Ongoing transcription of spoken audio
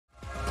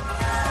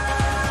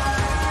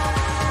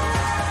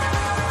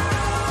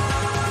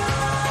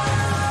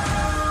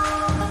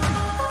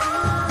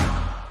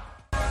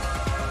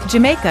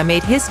Jamaica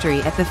made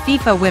history at the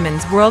FIFA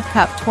Women's World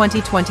Cup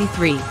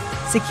 2023,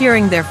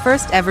 securing their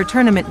first ever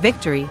tournament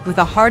victory with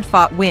a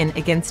hard-fought win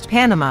against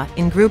Panama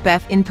in Group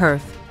F in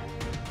Perth.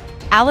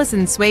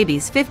 Alison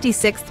Swaby's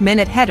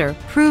 56th-minute header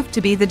proved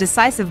to be the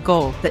decisive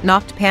goal that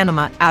knocked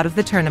Panama out of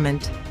the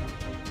tournament.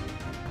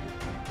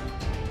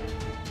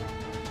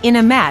 In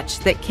a match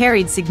that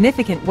carried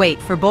significant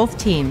weight for both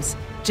teams,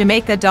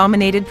 Jamaica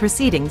dominated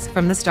proceedings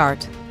from the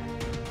start.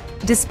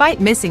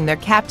 Despite missing their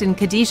captain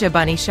Khadija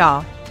Bunny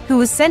Shaw, who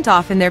was sent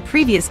off in their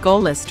previous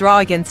goalless draw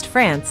against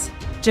France,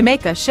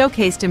 Jamaica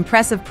showcased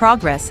impressive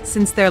progress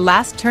since their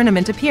last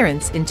tournament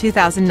appearance in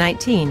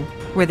 2019,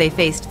 where they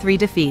faced 3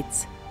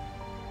 defeats.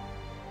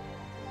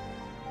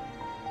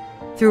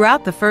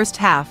 Throughout the first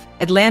half,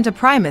 Atlanta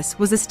Primus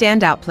was a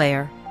standout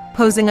player,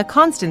 posing a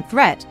constant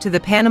threat to the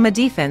Panama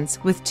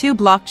defense with 2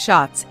 blocked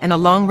shots and a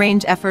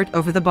long-range effort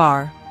over the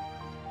bar.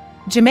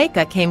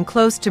 Jamaica came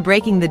close to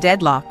breaking the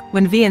deadlock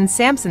when Vian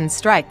Sampson's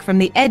strike from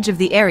the edge of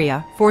the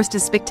area forced a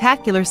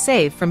spectacular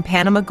save from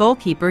Panama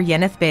goalkeeper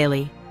Yeneth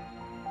Bailey.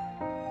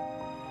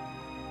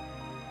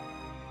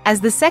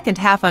 As the second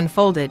half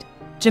unfolded,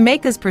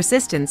 Jamaica's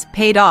persistence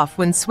paid off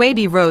when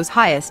Swaby rose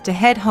highest to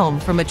head home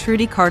from a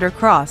Trudy Carter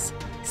cross,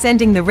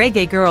 sending the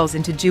Reggae Girls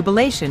into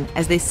jubilation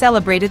as they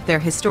celebrated their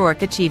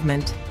historic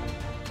achievement.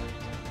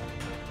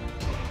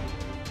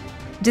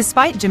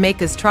 Despite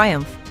Jamaica's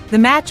triumph, the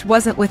match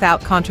wasn't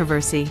without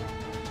controversy.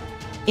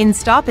 In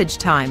stoppage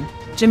time,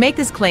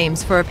 Jamaica's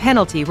claims for a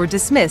penalty were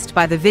dismissed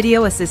by the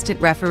video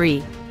assistant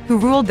referee, who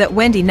ruled that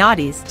Wendy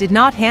Noddies did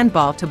not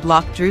handball to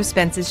block Drew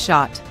Spence's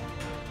shot.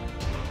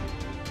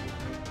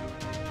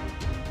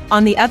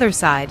 On the other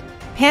side,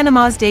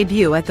 Panama's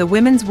debut at the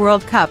Women's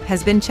World Cup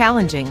has been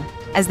challenging,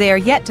 as they are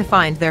yet to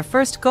find their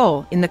first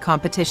goal in the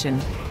competition.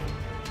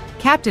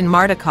 Captain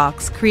Marta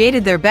Cox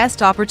created their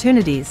best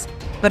opportunities,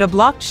 but a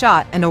blocked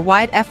shot and a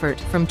wide effort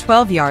from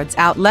 12 yards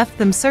out left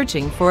them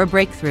searching for a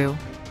breakthrough.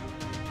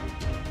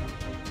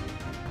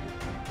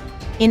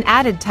 In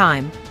added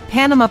time,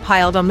 Panama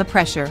piled on the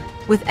pressure,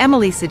 with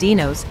Emily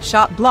Cedino's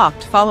shot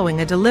blocked following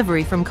a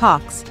delivery from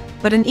Cox,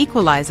 but an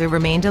equalizer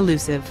remained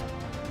elusive.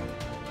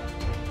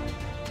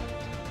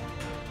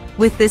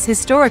 With this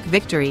historic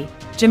victory,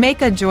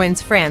 Jamaica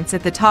joins France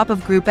at the top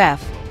of Group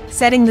F,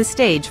 setting the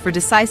stage for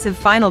decisive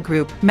final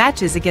group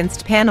matches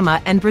against Panama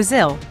and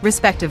Brazil,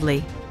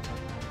 respectively.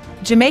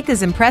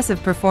 Jamaica's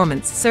impressive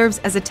performance serves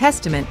as a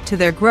testament to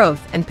their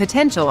growth and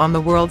potential on the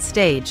world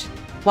stage,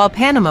 while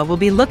Panama will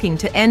be looking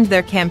to end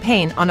their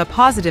campaign on a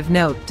positive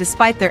note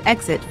despite their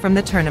exit from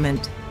the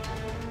tournament.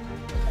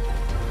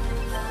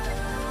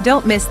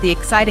 Don't miss the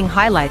exciting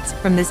highlights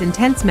from this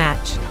intense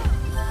match.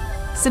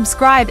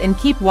 Subscribe and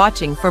keep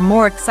watching for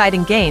more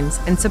exciting games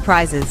and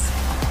surprises.